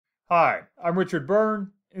Hi, I'm Richard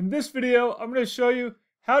Byrne. In this video, I'm going to show you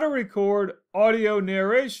how to record audio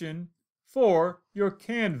narration for your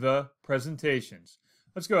Canva presentations.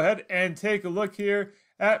 Let's go ahead and take a look here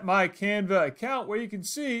at my Canva account where you can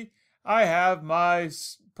see I have my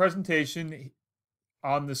presentation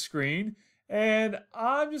on the screen. And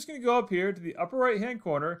I'm just going to go up here to the upper right-hand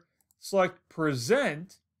corner, select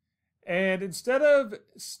Present, and instead of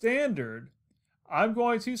Standard, I'm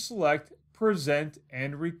going to select Present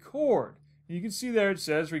and Record. You can see there it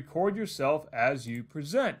says record yourself as you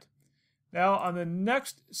present. Now on the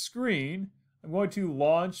next screen, I'm going to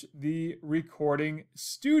launch the recording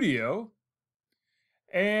studio.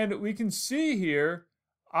 And we can see here,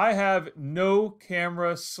 I have no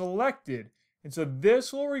camera selected. And so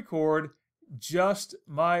this will record just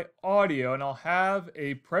my audio. And I'll have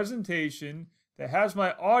a presentation that has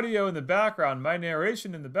my audio in the background, my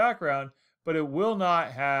narration in the background, but it will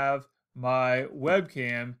not have my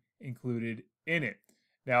webcam included in it.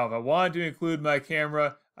 Now, if I wanted to include my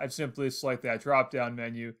camera, I'd simply select that drop-down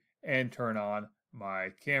menu and turn on my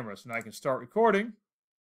camera. So now I can start recording.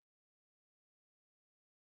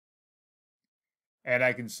 And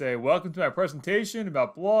I can say, welcome to my presentation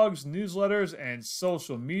about blogs, newsletters, and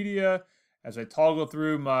social media. As I toggle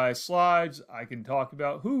through my slides, I can talk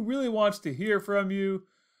about who really wants to hear from you,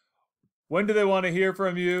 when do they want to hear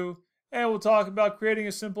from you, and we'll talk about creating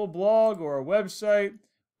a simple blog or a website.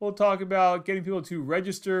 We'll talk about getting people to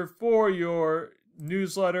register for your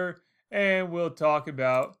newsletter, and we'll talk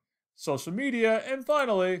about social media, and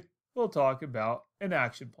finally, we'll talk about an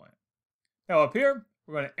action plan. Now up here,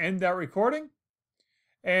 we're going to end that recording,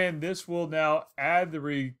 and this will now add the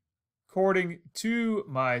recording to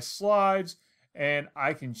my slides, and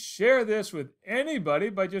I can share this with anybody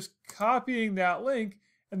by just copying that link,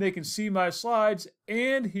 and they can see my slides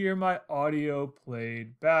and hear my audio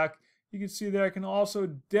played back. You can see that I can also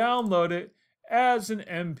download it as an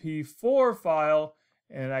MP4 file,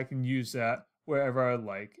 and I can use that wherever I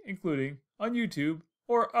like, including on YouTube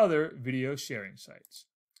or other video sharing sites.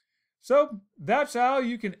 So that's how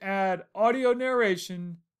you can add audio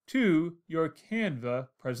narration to your Canva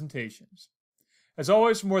presentations. As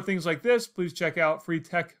always, for more things like this, please check out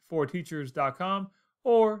freetech4teachers.com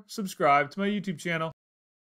or subscribe to my YouTube channel.